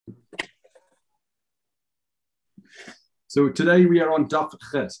So today we are on Daf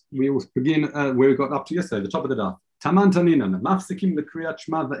Chet. We will begin where we got up to yesterday, the top of the Daf. Taman Taninan, mafsikim lekriyat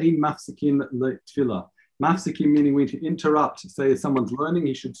shema ve'ein mafsikim letfilah. Mafsikim meaning we to interrupt. Say if someone's learning,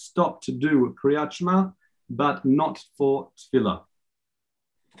 he should stop to do kriyat shema, but not for tefillah.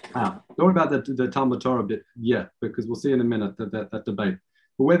 Don't worry about the Talmud Torah bit yet, because we'll see in a minute that debate.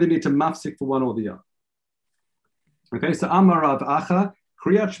 But whether you need to mafsik for one or the other. Okay, so Amar Rav Acha,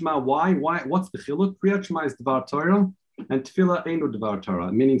 kriyat shema, why? What's the chiluk? Kriyat shema is dvar Torah, and tefillah ain't dvar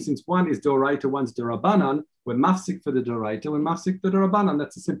Torah. Meaning, since one is doraita, one's derabanan, we're mafsik for the doraita, we're mafsik for the derabanan.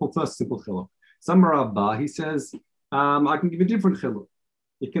 That's a simple chiluk. Samar Abba, he says, I can give a different chiluk.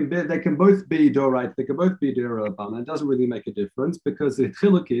 They can both be doraita, they can both be derabanan. It doesn't really make a difference because the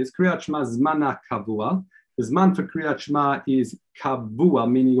chiluk is kriyat shema zmana kavua. The zman for kriyat shema is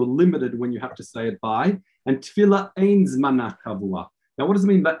kavua, meaning you're limited when you have to say it by. And tefillah ein zmana kavua. Now, what does it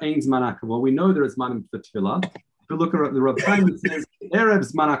mean by ein zmana kavua? We know there is zmanim for tefillah. If you look at the Rav Chaim, it says erev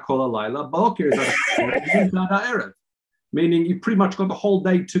zmana kol halayla, boker is erev, meaning you pretty much got the whole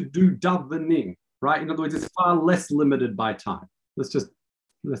day to do davening, right? In other words, it's far less limited by time. Let's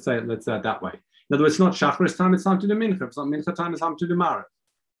say it that way. In other words, it's not shachris time; it's time to do mincha. It's not mincha time; it's time to do maariv.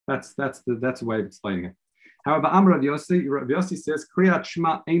 That's the way of explaining it. However, Amar Rav Yossi says kriyat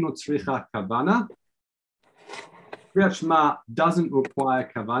shema eino tzricha kavana. Kriyat shema doesn't require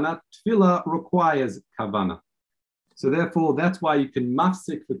kavana. Tefillah requires kavana. So therefore, that's why you can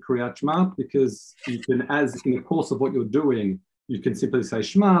mafsik for kriyat shema, because you can, as in the course of what you're doing, you can simply say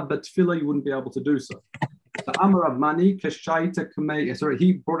shema, but tefillah you wouldn't be able to do so. The Amar of Mani kashaita kamei. Sorry,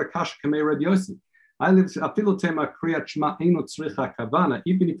 he brought a kasha kamei Rabbi Yossi. I live afilu tema kriyat shema eino tzricha kavana.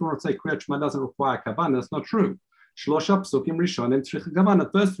 Even if you want to say kriyat shema doesn't require kavana, that's not true. Shlosha psukim rishon and tzricha kavana.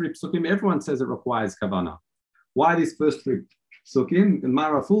 First three psukim, everyone says it requires kavana. Why these first three psukim? And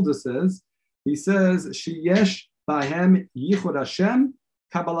Mara Fulda says, he says, sheyesh bahem yichud Hashem,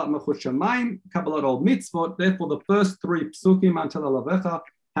 kabbalat mechut shamayim, kabbalat ol mitzvot. Therefore, the first three psukim until alavecha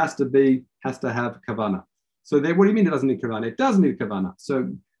has to have kavana. So what do you mean it doesn't need kavana? It does need kavana. So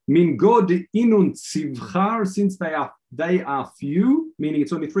min god inun tzivchar, since they are few, meaning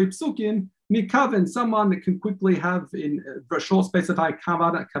it's only three psukim, mikaven, someone that can quickly have in a short space of time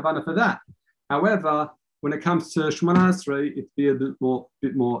kavana for that. However, when it comes to Shemona Esrei, it'd be a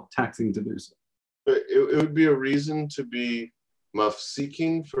bit more taxing to do so. It would be a reason to be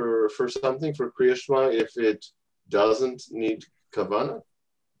mafsiking for something for Kriya Shema if it doesn't need kavana.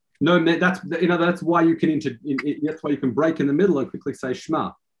 No, that's why you can that's why you can break in the middle and quickly say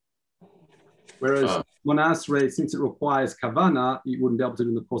Shema. Whereas Shemona Esrei, since it requires kavana, you wouldn't be able to do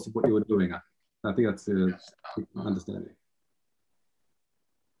in the course of what you were doing. I think that's the understanding.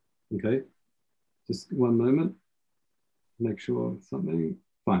 Okay. Just one moment. Make sure something.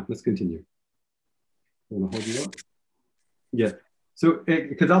 Fine, let's continue. I want to hold you up. Yeah. So,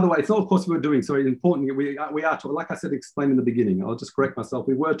 because otherwise, it's all, of course, we're doing. So, it's important. We are talking, like I said, explained in the beginning. I'll just correct myself.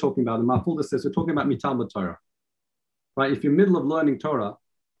 We were talking about, and Mafulda says we're talking about Talmud Torah. Right? If you're in the middle of learning Torah,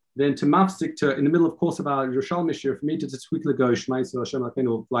 then to mafsik to, in the middle of course of our Yerushalmi shir, for me to just quickly go Shema Yisrael Hashem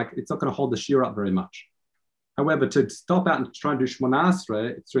Elokeinu, like it's not going to hold the shir up very much. However, to stop out and try and do Shemona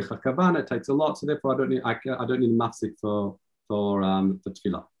Esrei, it's tzricha kavana. It takes a lot, so therefore I don't need a mafsik for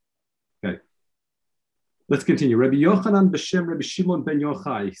tefillah. Okay, let's continue. Rabbi Yochanan b'shem Rabbi Shimon ben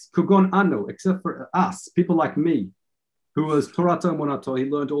Yochai kugon anu, except for us, people like me, who was Torato Monato, he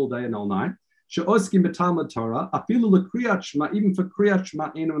learned all day and all night. She'oskim b'Talmud Torah afilu lekriyat shema, even for kriyat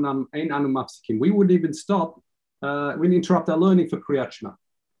shema ein anu mafsikim. We wouldn't even stop. We interrupt our learning for kriyat shema.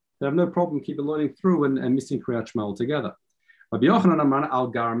 They have no problem keeping learning through and missing Kriyat Shema altogether. Rabbi Yochanan Amran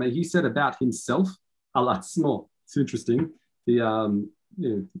al Garme, he said about himself, al atzmo. It's interesting. It's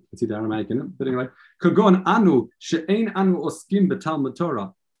the Aramaic in it, but anyway, Kogon anu she'ein anu oskim b'Talmud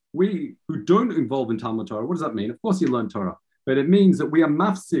Torah. We who don't involve in Talmud Torah, what does that mean? Of course, you learn Torah, but it means that we are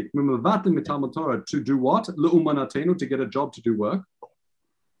mafsik, mimavatim b'Talmud Torah to do what? Le'umanatenu, to get a job, to do work.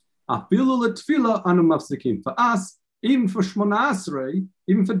 Afilu le'tfilah anu mafsikim. For us, even for Shemona Esrei,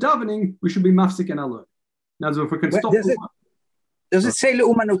 even for davening, we should be mafsik and alert. Now, so if we can stop. Does it say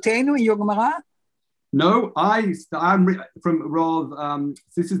le'umanotenu in your Gemara? No, I'm from Rav.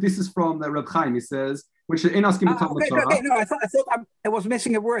 This is from the Reb Chaim. He says, which in asking Talmud Torah. Okay, no, I thought I was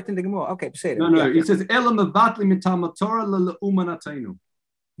missing a word in the Gemara. Okay, say it. No. He says elam mevatli mit Talmud Torah le'umanotenu.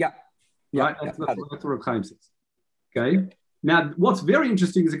 Yeah. Right. That's what Reb Chaim says. Okay. Now, what's very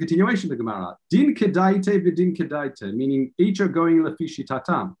interesting is a continuation of the Gemara. Din kedaite v'din kedaite, meaning each are going lefishi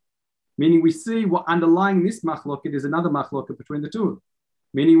tatam. Meaning we see what underlying this machloket is another machloket between the two.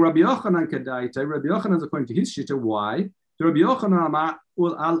 Meaning Rabbi Yochanan kedaite, Rabbi Yochanan is according to his shita. Why? The Rabbi Yochanan amar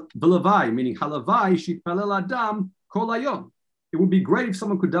ul al v'lavai, meaning halavai shitpalel adam kol hayom. It would be great if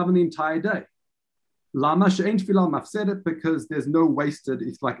someone could daven the entire day. Lama she'ein tefillah mafsedet, because there's no wasted,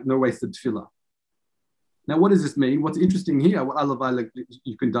 it's like no wasted tefillah. Now, what does this mean? What's interesting here, what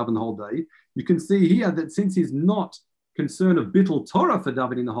you can daven the whole day. You can see here that since he's not concerned of bittul Torah for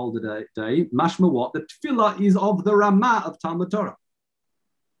davening the whole day, mashma what? The tefillah is of the Ramah of Talmud Torah.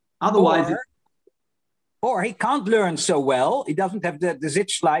 Otherwise, or he can't learn so well. He doesn't have the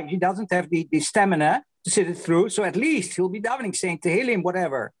zitzschleich. He doesn't have the stamina to sit it through. So at least he'll be davening, saying Tehillim,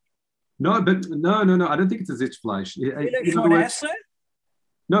 whatever. No. I don't think it's a zitzfleisch.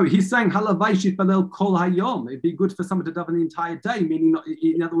 No, he's saying halavai shitbalel kol hayom. It'd be good for someone to daven the entire day. Meaning,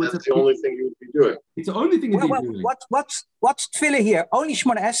 in other words, that's the only thing you would be doing. It's the only thing you'd be doing. What's tefillah here? Only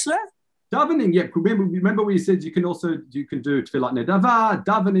Shmona Esrei? Davening, yeah. Remember we said you can do tefillah nedava,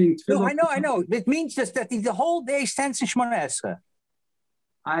 davening, tefillah. No, I know. It means just that the whole day stands in Shmona Esrei.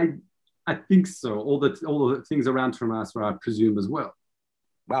 I think so. All the things around Shmona Esrei, I presume as well.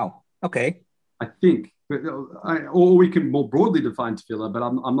 Wow. Okay. I think, or we can more broadly define tefillah, but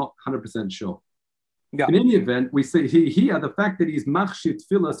I'm not 100% sure. Yeah. In any event, we see here the fact that he's machshir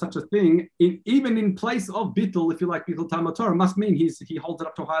tefillah, such a thing, even in place of bittul, if you like, bittul Talmud Torah, must mean he holds it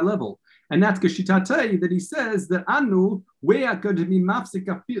up to a high level. And that's geshitatei, that he says that anu, we are going to be mafsik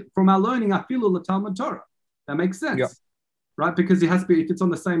from our learning afilu the Talmud Torah. That makes sense, yeah. Right? Because it has to be, if it's on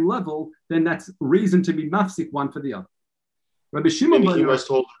the same level, then that's reason to be mafsik one for the other. Rabbi Shimon, you must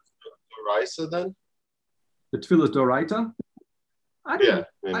hold Doraisa then? The tefillah is Doraita? I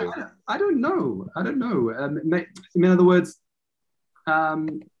don't know. In other words,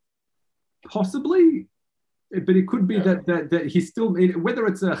 possibly, but it could be that he's still, whether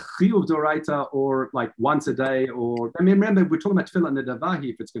it's a chiyuv Doraita or like once a day, or, I mean, remember, we're talking about tefillah nedava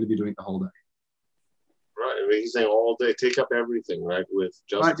if it's going to be doing it the whole day. Right. I mean, he's saying all day, take up everything, right? With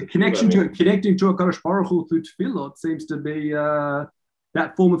just right. Connecting to a Kadosh Baruch Hu through tefillah seems to be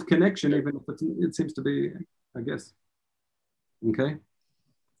that form of connection, even if it seems to be, I guess. Okay.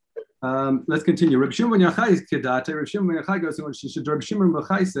 Let's continue. Rabbi Shimon ben Yochai is kedate. Rabbi Shimon ben Yochai goes on. Rabbi Shimon ben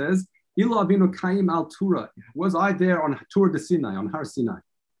Yochai says, "Ilo avinu kaim al Tura." Was I there on Tura de Sinai, on Har Sinai?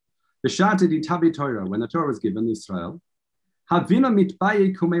 B'shata di tavi Torah, when the Torah was given to Israel. Havina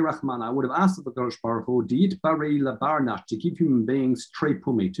mitbaye kumei rachman. I would have asked the Kadosh Baruch Hu, "Diit barei labarnach," to give human beings tre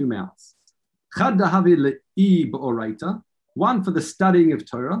pumi, two mouths. Chad dahavi le'i b'oraita, one for the studying of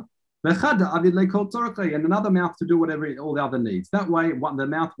Torah. And another mouth to do whatever all the other needs. That way, the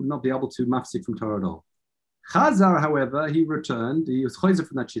mouth would not be able to mafsik from Torah at all. Chazar, however, he returned. He was choizer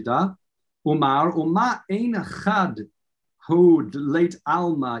from that shita. Umar, ein chad hu late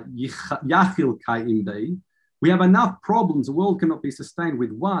alma yachil kaim dei. We have enough problems. The world cannot be sustained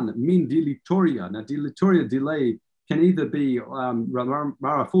with one min dilitoria. Now, dilitoria, delay, can either be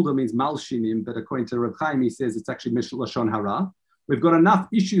Marafulda means malshinim, but according to Reb Chaim, he says it's actually lashon hara. We've got enough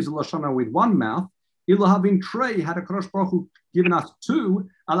issues of lashon hara with one mouth. Ilah having trey had a Kadosh Baruch Hu given us two.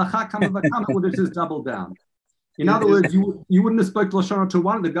 Alacha kama v'kama would have just doubled down. In other words, you wouldn't have spoke lashon hara to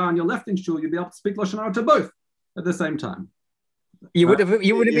one, the guy on your left in shul. You'd be able to speak lashon hara to both at the same time. You would have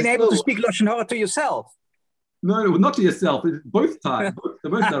been able to speak lashon hara to yourself. No, not to yourself. Both times.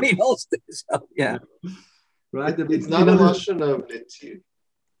 Both I mean, also, yeah. Right. It's not a lashon of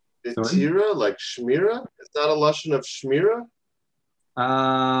netira, like shmira. It's not a lashon of shmira.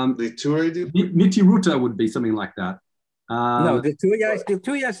 Nitiruta would be something like that. No, the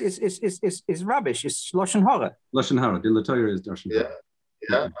tuyas is rubbish. It's lashon hara. Lashon hara. Dilatoria is lashon hara.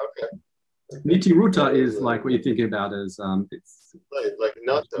 Yeah. Okay. Nitiruta is like what you're thinking about as it's like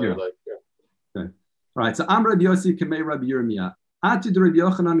not yeah. Like yeah. Okay. All right. So Amr Rabbi Yossi Kamei Rabbi Yirmiyah. Atid Rabbi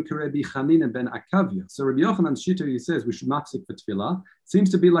Yochanan Rabbi Chanina ben Akavia. So Rabbi Yochanan's shita, he says we should mafsik for tefillah. Seems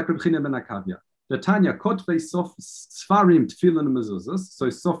to be like Rabbi Chanina ben Akavia. The Tanya kotvei sof sfarim tefillah mezuzas. So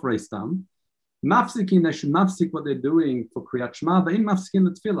sofrei stam. Mafsikin, they should mafsik what they're doing for Kriyat Shema, but in mafsikin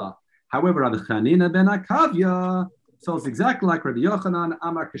the tefillah. However, Rabbi Chanina ben Akavia, so it's exactly like Rabbi Yochanan.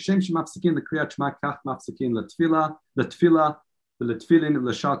 Amar kashem shemafsikin the Kriyat Shema kach mafsikin the tefillah, the tefillin,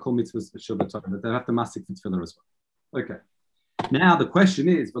 the shal kol mitzvahs shabbat. They have to mafsik the tefillah as well. Okay. Now the question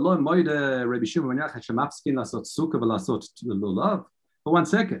is, v'lo moide Rabbi Shimon ben Yochai shemafsikin lasot sukkah v'lasot lulav. For 1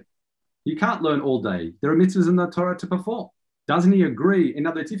 second, you can't learn all day. There are mitzvahs in the Torah to perform. Doesn't he agree? In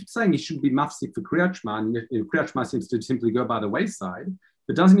other words, if you're saying he should be mafsik for Kriyat Shema, and Kriyat Shema seems to simply go by the wayside,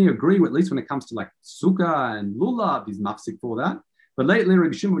 but doesn't he agree, at least when it comes to like sukkah and lulav, he's mafsik for that? But lately,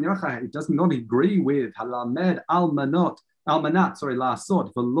 Rabbi Shimon ben Yochai does not agree with halamed almanat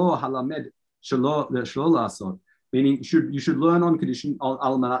lasot v'lo halamed shelo lasot. Meaning you should learn on condition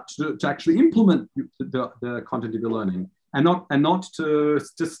almanat to actually implement the content of your learning, and not to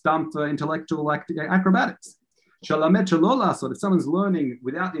stump intellectual acrobatics. Shalamet shalola. So if someone's learning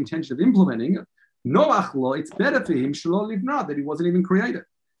without the intention of implementing it, noach lo, it's better for him shelo livna, that he wasn't even created.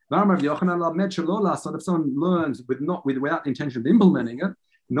 So if someone learns without the intention of implementing it,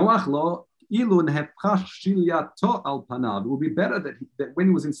 noach lo. It would be better that when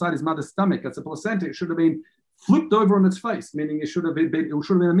he was inside his mother's stomach as a placenta, it should have been flipped over on its face, meaning it should have been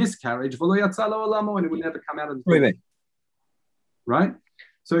a miscarriage, and it would never come out of the face. Right?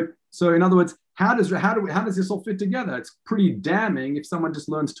 So in other words, how does this all fit together? It's pretty damning if someone just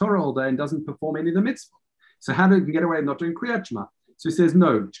learns Torah all day and doesn't perform any of the mitzvah. So how do you get away with not doing Kriyat Shema? So he says,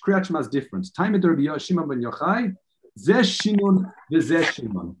 no, Kriyat Shema is different.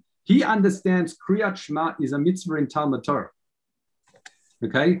 He understands Kriyat Shema is a mitzvah in Talmud Torah.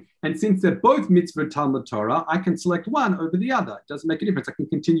 Okay? And since they're both mitzvah in Talmud Torah, I can select one over the other. It doesn't make a difference. I can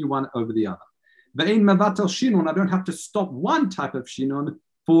continue one over the other. Ve'ein mavatal shinun, I don't have to stop one type of shinun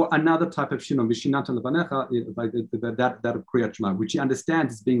for another type of shinun. V'shinata levanecha, that of Kriyat Shema, which he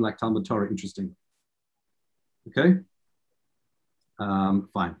understands as being like Talmud Torah, interesting. Okay?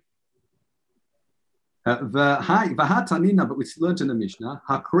 Fine. But we learned in the Mishnah,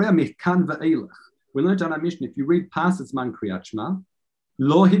 we learned in our Mishnah, if you read past Zman Kriyat Shema,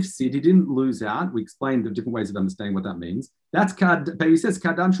 lo hifsid, he didn't lose out. We explained the different ways of understanding what that means. But he says,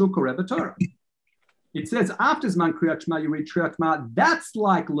 Kadam shul koreh Torah. It says, after Zman Kriyat Shema, you read Kriyat Shema, that's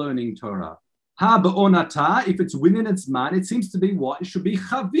like learning Torah. Ha ba'onata, if it's within its mind, it seems to be what? It should be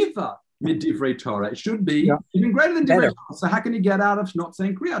chaviva mid divrei Torah. It should be even greater than divrei Torah. So how can you get out of not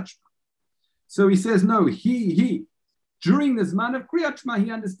saying Kriyat Shema? So he says, no, he during the Zman of Kriyat Shema,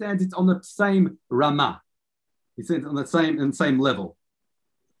 he understands it's on the same Ramah. He says on the same level.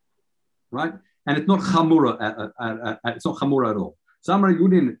 Right? And it's not Chamura, it's not Chamura at all. So Amar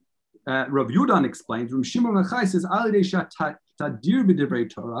Yudin, Rav Yudan explains, Rav Shimon Mechai says, Al Yedei Tadir b'divrei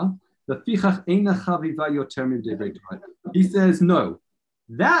Torah, Lefichach eina chaviva yoter midivrei Torah. He says, no,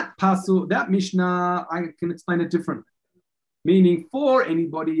 that Mishnah, I can explain it differently. Meaning for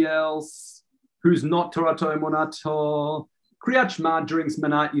anybody else who's not Torah Emunato, Kriyat Shema during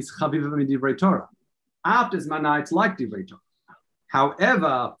Zmana is Chaviva Midivrei Torah. After Zmana, it's like Divrei Torah.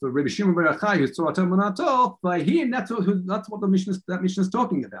 However, for Rabbi Shimon Berachot, who's Torah Emunato, for him, that's what that Mishnah is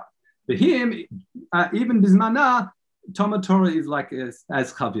talking about. For him, even Bizmana, Talmud Torah is like as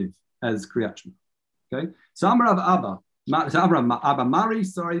Chaviv, as Kriyat Shema. Okay? So Amar Abba Mari,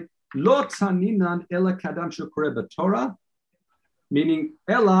 Lo Taninan Ela Kadam Shokore B'Torah, meaning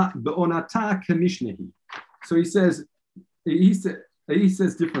Ella be'onata kamishnehi. So he says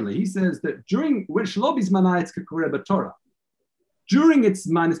differently. He says that during when Shlo Bizmana it's kakure b'Torah. During its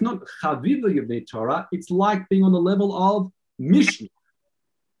man, it's not chaviva yevnei Torah. It's like being on the level of Mishnah.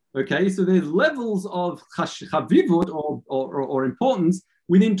 Okay, so there's levels of chavivut or importance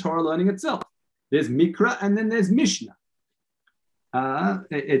within Torah learning itself. There's Mikra and then there's Mishnah.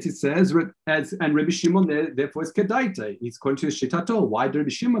 It says, and Rabbi Shimon therefore is kedaite. He's going to shitato. Why do Rabbi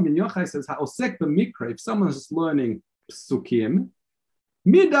Shimon ben Yochai says ha'osek b'mikra? If someone's learning psukim,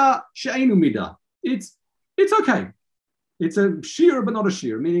 mida she'enu mida. It's okay. It's a shir but not a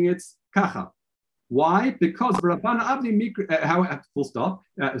shir, meaning it's kacha. Why? Because Rabbana Abdi Mikra. Full stop.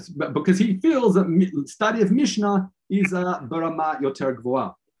 Because he feels that study of Mishnah is a barama yoter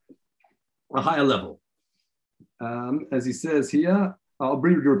gvoa, a higher level. As he says here, I'll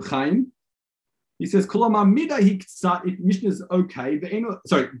bring Reb Chaim. He says, "Kolama mida hiktzat." If Mishnah is okay,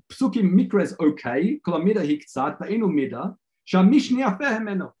 Psukim Mikra is okay. Kolama mida hiktzat, ve'enu mida. Shamishni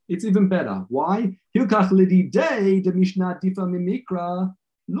afehemeno. It's even better. Why? Hilkach lididei de Mishnah difa mimikra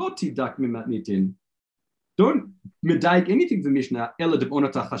lo tidak mimatnitin. Don't medaik anything from Mishnah. Ela de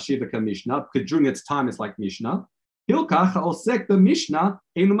onata chashivaka Mishnah, because during its time it's like Mishnah. Hilkach osek the Mishnah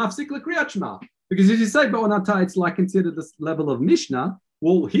enu mafsik lekriyat shema. Because if you say Ba'onata, it's like considered this level of Mishnah,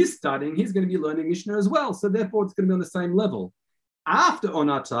 well, he's studying, he's going to be learning Mishnah as well. So therefore, it's going to be on the same level. After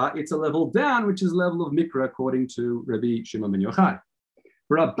Onata, it's a level down, which is level of Mikra, according to Rabbi Shimon ben Yochai.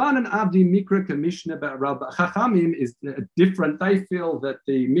 Rabban and Abdi Mikra ka Mishnah, but Rabbi Chachamim is different. They feel that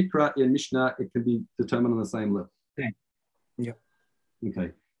the Mikra in Mishnah, it can be determined on the same level. Okay. Yeah.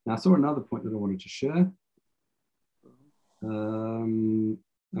 Okay. Now, I saw another point that I wanted to share.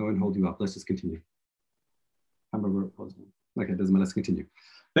 I won't hold you up. Let's just continue. I can't remember what it was. Okay, doesn't matter. Let's continue.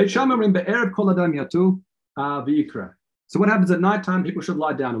 So what happens at nighttime? People should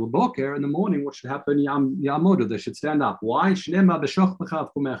lie down. In the morning, what should happen? They should stand up. Why? In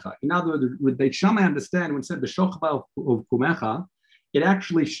other words, with Beit Shammai understand when it said b'shochba of kumecha, it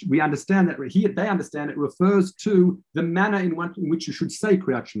actually, we understand that here, they understand it refers to the manner in which you should say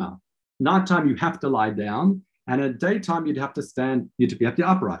Kriyat Shema. Nighttime, you have to lie down. And at daytime, you'd have to stand, you'd have to be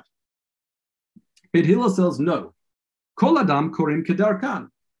upright. Beit Hillel says no. Kol adam korim kedarkan.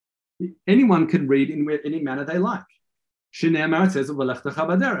 Anyone can read in any manner they like. Shneimar, it says, "V'lechtecha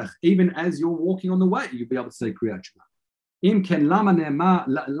b'derech." Even as you're walking on the way, you'll be able to say Kriyat Shema. Im ken lama ne'ema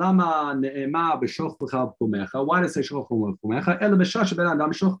b'shochcha b'kumecha. Why does it say shochcha b'kumecha? Ela b'shasha ben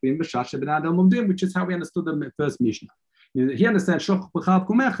adam shochbim b'shasha ben adam umdim, which is how we understood the first Mishnah. He understands shochcha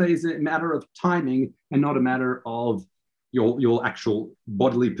b'kumecha is a matter of timing and not a matter of your actual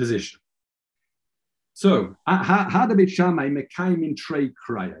bodily position. So, how do Beit Shammai mekayim in trei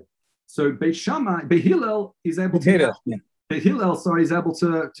kraya? So Beit Hillel is able to. Beit Hillel, is able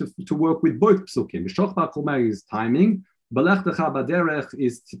to work with both psukim. B'shoch b'kumecha is timing. B'lechtecha b'derech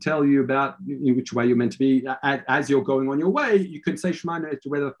is to tell you about in which way you're meant to be as you're going on your way. You can say Shema to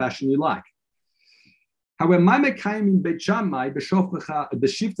whatever fashion you like. However, my mekayim in Beit Shammai b'shivtecha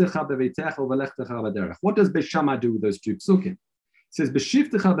b'veitecha v'lechtecha b'derech. What does Beit Shammai do with those two psukim? It says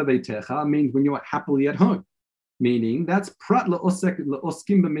b'shivtecha b'veitecha means when you're happily at home. Meaning that's prat le'osek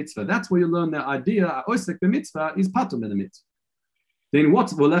le'oskim b'mitzvah. That's where you learn the idea. Osek b'mitzvah is patum in the mitzvah. Then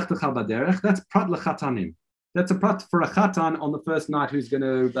what's v'lechtecha b'derech? That's prat le'chatanim. That's a prat for a chatan on the first night who's going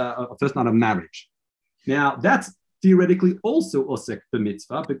to first night of marriage. Now that's theoretically also osek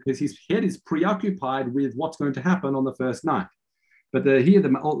b'mitzvah because his head is preoccupied with what's going to happen on the first night. But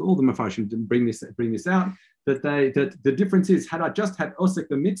all the Mefarshim didn't bring this out. That the difference is, had I just had osek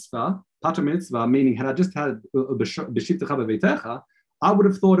b'mitzvah, pater mitzvah, meaning had I just had b'shivtecha b'veitecha, I would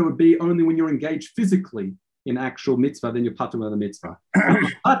have thought it would be only when you're engaged physically in actual mitzvah, then you're pater the mitzvah.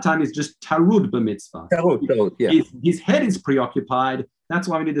 Patan is just tarud b'mitzvah. Tarud, yeah. His head is preoccupied. That's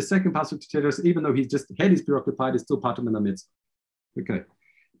why we need the second pasuk to tell us, even though his head is preoccupied, it's still pater the mitzvah. Okay.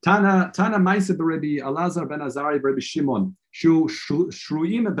 Tana Maisa Rabbi Elazar ben Azari Rabbi Shimon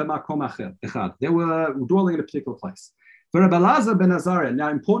shruim b'makom echad. They were dwelling in a particular place. For Rabbi Elazar ben Azariah, now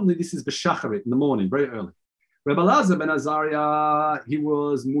importantly, this is b'shacharit in the morning, very early. Rabbi Elazar ben Azariah, he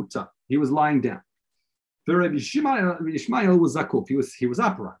was muta, he was lying down. For Rabbi Yishmael was zakuf, he was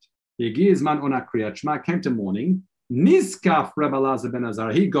upright. Yegizman ona kriyat shema, came to morning. Niskaf Rabbi Elazar ben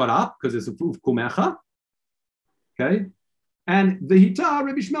Azariah, he got up because it's a kumecha. Okay. And the Hita,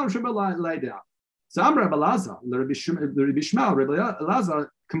 Rabbi Shmuel lay down. So I'm Rabbi Elazar, Rabbi Elazar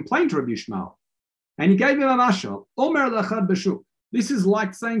complained to Rabbi Shmuel. And he gave him a mashal. Omer lechad b'shuk. This is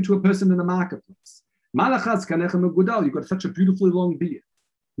like saying to a person in the marketplace, Malachaz kanecha megudal, you've got such a beautifully long beard.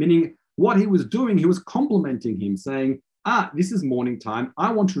 Meaning what he was doing, he was complimenting him, saying, this is morning time.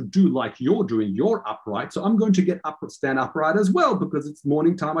 I want to do like you're doing. You're upright. So I'm going to get up, stand upright as well because it's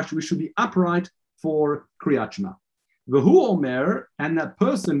morning time. We should be upright for Kriyat Shema. V'hu omer, and that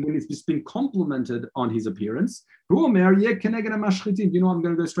person, when he's just been complimented on his appearance, v'hu omer, yeh keneged ha'mashchitim. You know, I'm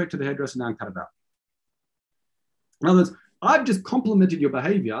going to go straight to the hairdresser now and cut it out. In other words, I've just complimented your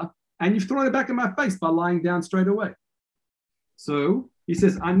behavior, and you've thrown it back in my face by lying down straight away. So he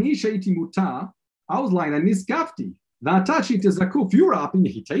says, Ani sheiti muta, I was lying down, niskafti. V'atachi tezakuf, you were up in the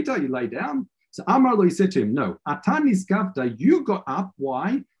hiteta, you lay down. So Amar lo, he said to him, no, atan niskafta, you got up,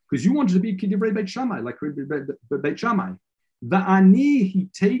 why? Because you wanted to be Kidivrei Beit Shammai, like Beit Shammai. Va'ani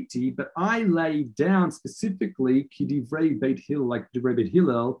hiteti, but I lay down specifically Kidivrei Beit Hillel, like Kidivrei Beit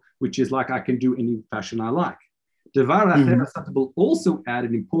Hillel, which is like I can do any fashion I like. Devar Acher will also add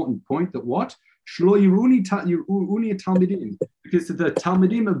an important point that what? Shlo yiruni talmidim, because the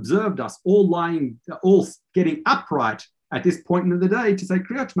Talmidim observed us all getting upright at this point in the day to say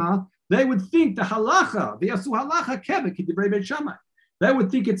Kriyat Shema. They would think the halacha, the asu halacha kevek Kidivrei Beit Shammai. They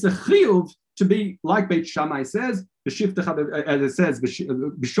would think it's a chiyuv to be like Beit Shammai says, as it says,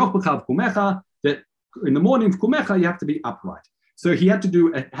 b'shoch kumecha, that in the morning of kumecha you have to be upright. So he had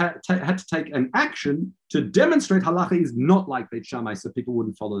to take an action to demonstrate halacha is not like Beit Shammai, so people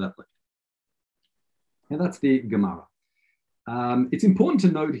wouldn't follow that way. And that's the Gemara. It's important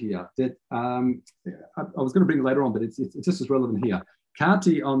to note here that I was going to bring it later on, but it's just as relevant here.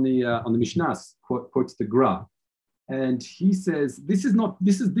 Kati on the Mishnah quotes the Gra. And he says, this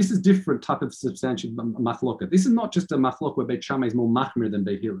is different type of substantial machloka. This is not just a machloka where Beit Shammai is more machmir than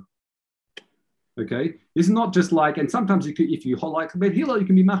Beit Hillel. Okay, this is not just like, and sometimes if you hold like Beit Hillel, you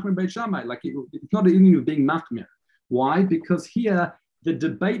can be machmir Beit Shammai. Like it's not even of being machmir. Why? Because here the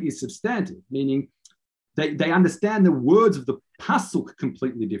debate is substantive, meaning they understand the words of the pasuk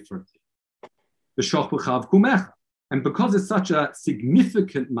completely differently. B'shoch b'chav kumecha, and because it's such a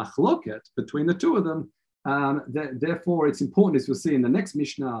significant machloket between the two of them. Therefore, it's important, as we'll see in the next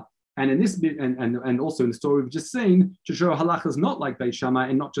Mishnah and in this and also in the story we've just seen, to show halacha is not like Beit Shammai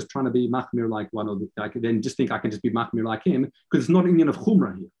and not just trying to be machmir like one or I could then just think I can just be machmir like him because it's not an Indian of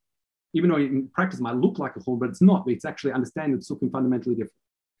chumrah here. Even though in practice it might look like a chumrah, but it's not. It's actually understanding the sukkim fundamentally different.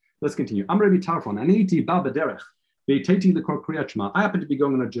 Let's continue. I'm Rabbi Tarfon. Aniti Baba Derech. Beiteti the Kriyat Shema. I happen to be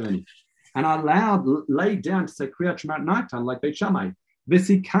going on a journey. And I laid down to say Kriyat Shema at nighttime, like Beit Shammai.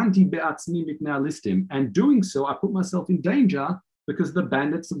 Vesikanti be'atzmi mitnei listim. And doing so, I put myself in danger because the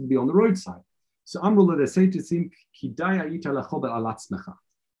bandits will be on the roadside. So Amrullah, they say to him, Kidaya ita lachobe alatzmecha.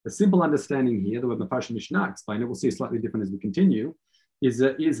 The simple understanding here, the way Mepharshim Mishnah explain it, we'll see it slightly different as we continue, is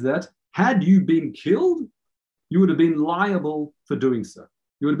that had you been killed, you would have been liable for doing so.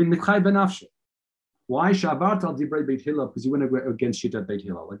 You would have been mitchay benafshe. Why? Shabbat al divrei Beit Hillel, because you went against Shittat Beit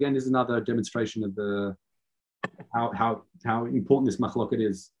Hillel. Again, this is another demonstration of the how important this machlok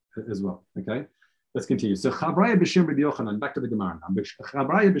is as well. Okay, let's continue. So Chabraya b'shem Rabbi Yochanan. Back to the Gemara now.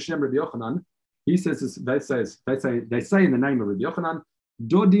 Chabraya b'shem Rabbi Yochanan. He says they say in the name of Rabbi Yochanan.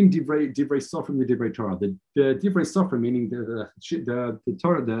 Dodim divrei sofrim the divrei Torah. The divrei sofrim, meaning the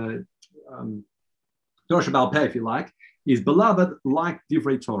Torah, the Torah Shabbal Peh, if you like, is beloved like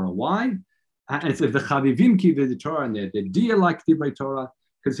divrei Torah. Why? And it says the chavivim ki the Torah, and they're dear like divrei Torah,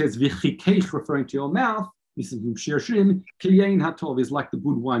 because it says v'chikeich, referring to your mouth. This is Shirshim. Kiyain hatov is like the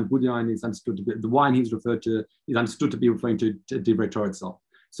good wine. Good wine is understood to be the wine he's referred to is understood to be referring to divrei Torah itself.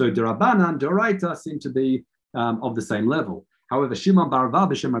 So Derabanan, Doraita seem to be of the same level. However, Shimon bar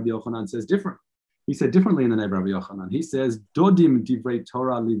Rava b'shem Rabbi Yochanan says different. He said differently in the name of Rabbi Yochanan. He says Dodim divrei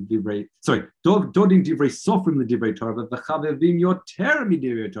Torah divrei. Sorry, Dodim divrei sofrim the divrei Torah, but v'chavevim yoter mi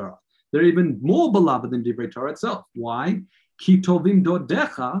divrei Torah. They're even more beloved than divrei Torah itself. Why? Ki tovim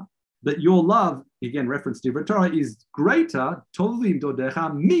dodecha, that your love, again, reference to divrei Torah, is greater, tovim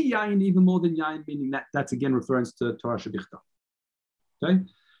dodecha, mi yain, even more than yain, meaning that's again referring to Torah shebichta. Okay?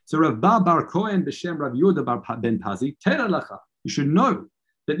 So Rav Bar Kohen b'shem Rav Yehuda bar ben Pazi, tera lacha. You should know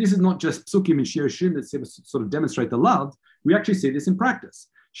that this is not just psukim and shiurim that sort of demonstrate the love. We actually see this in practice.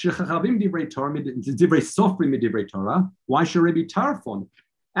 Shechachavim divrei Torah, divrei sofrim divrei Torah. Why should Rabbi Tarfon?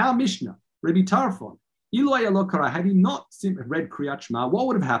 Our Mishnah, Rabbi Tarfon, Iloi Elokara, had he not read Kriyat Shema, what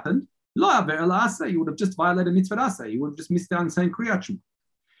would have happened? Lo aver el aseh, you would have just violated mitzvah aseh. You would have just missed out on saying Kriyat Shema.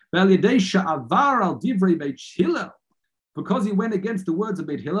 Ve'al yedei she'avar al divrei Beit Hillel, because he went against the words of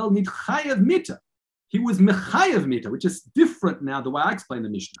Beit Hillel, nit chayav mita. He was mechayav mita, which is different now the way I explain the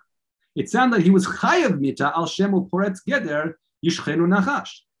Mishnah. It sounded like he was chayav mita al shem u'poretz geder yishchenu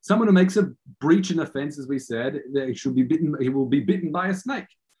nachash. Someone who makes a breach in offense, as we said, he should be bitten. He will be bitten by a snake.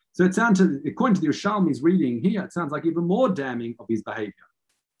 So it sounds, according to the Yerushalmi's reading here, it sounds like even more damning of his behavior.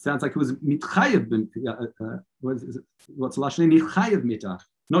 It sounds like he was mitchayav. What's lashon mitchayav mita?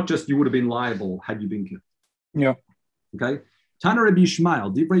 Not just you would have been liable had you been killed. Yeah. Okay. Tana Rabbi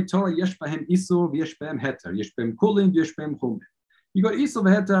Yishmael, divrei Torah yesh bahem isur v'yesh bahem heter, yesh bahem kulim v'yesh bahem chumrim. You got isur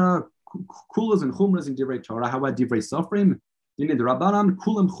v'heter, kulas and chumras in divrei Torah. How about divrei sofrim? In the Rabbanan,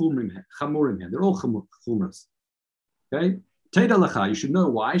 kulam chumrim, chamurim here. They're all chumras. Okay. Teda lecha, you should know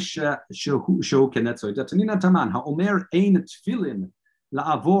why. Shehu kenetzoy datanina taman haomer ein tefillin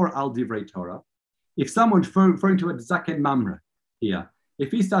la'avor al divrei Torah. If someone referring to a zaken mamre here,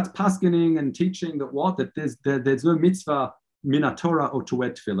 if he starts paskening and teaching that there's no mitzvah mina Torah or to wear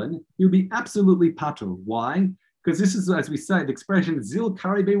tefillin, you'll be absolutely patur. Why? Because this is, as we say, the expression zil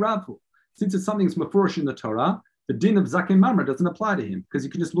kari be'ravu. Since it's something that's mafurish in the Torah, the din of zaken mamre doesn't apply to him because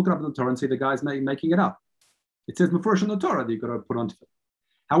you can just look it up in the Torah and see the guy's making it up. It says mafurish in the Torah that you've got to put on tefillin.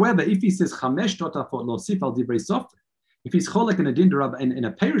 However, if he says chamesh totafot lo sif al divrei sofer, if he's cholek in a din in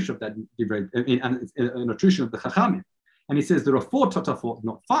a parish of that divrei in a tradition of the chachamim, and he says there are 4 totafot,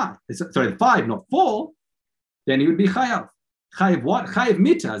 not 5. Sorry, 5, not 4. Then he would be chayav. Chayav what? Chayav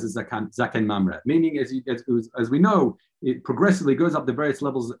mita as a zaken mamre, meaning as we know, it progressively goes up the various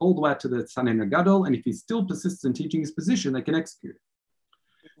levels all the way up to the Sanhedrin Gadol, and if he still persists in teaching his position, they can execute it.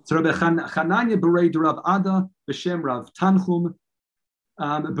 So Rabbi Chananya berei Rav Ada b'shem Rav Tanchum,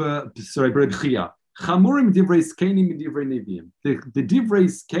 Rabbi Chia. Chamurim divrei skenim divrei neviim. The divrei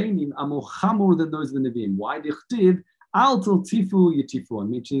skenim are more chamur than those of the neviim. Why? Dichtiv al tifu yitifu.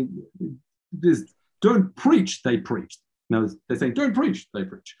 Meaning, don't preach, they preach. No, they're saying don't preach, they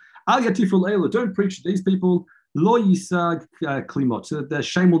preach. Al yatifu ela, don't preach to these people. Lo yisag klimot, so that their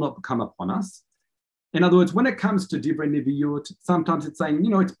shame will not come upon us. In other words, when it comes to divrei neviyut, sometimes it's saying,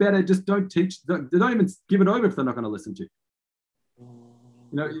 it's better just don't teach. Don't even give it over if they're not going to listen to you.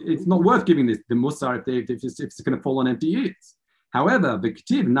 It's not worth giving the musar if it's going to fall on empty ears. However,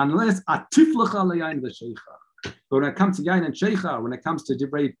 b'ktiv, nonetheless, atiflacha leyain v'sheicha. But when it comes to yain and sheicha, when it comes to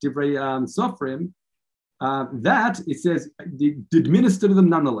divrei sofrim, that it says administer to them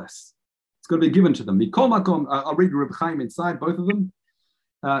nonetheless. It's got to be given to them. Mikol makom, I'll read Reb Chaim inside both of them.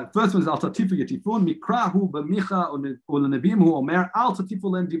 First one is al tatifu yatifun mikrahu b'micha ulenevim hu omer al tatifu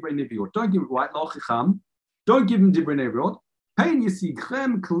len divrei neviot. Don't give it right lo chicham. Don't give them divrei neviot. Pain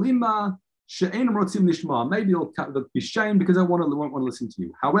yisigchem kalima she'enam rotzim lishma. Maybe you'll be shamed because I won't want to listen to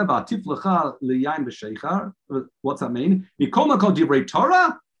you. However, tiflecha liyain b'sheichar. What's that mean? Mikol makol divrei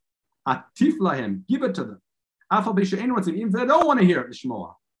Torah, atif lahem. Give it to them. Afal b'she'enam rotzim. Even if they don't want to hear it,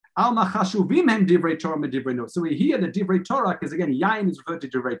 lishma. Al machashuvim hem divrei Torah me divrei no. So we hear the divrei Torah because again, yain is referred to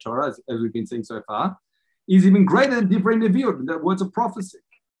divrei Torah as we've been saying so far. Is even greater than divrei neviut, the words of prophecy.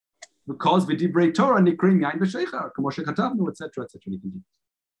 Because the divrei Torah nikrim yain b'sheichar, kamo shekatavnu, etc., etc.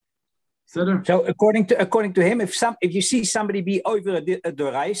 So according to him, if you see somebody be over a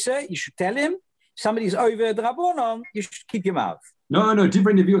doraisa, you should tell him. Somebody's over a drabonon, you should keep your mouth. No,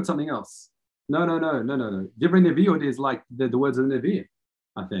 divrei neviut something else. No. Divrei neviut is like the words of the nevi,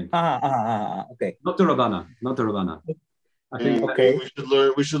 I think. Okay. Not the Rabbana. I think okay.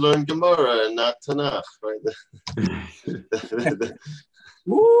 We should learn Gemara and not Tanakh, right?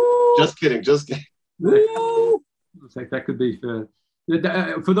 Just kidding. That could be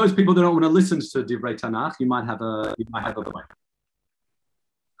for those people that don't want to listen to Divrei Tanakh. You might have a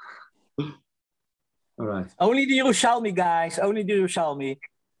way. All right. Only the Yerushalmi, guys. Only the Yerushalmi.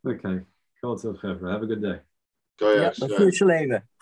 Okay. Have a good day. Go ahead.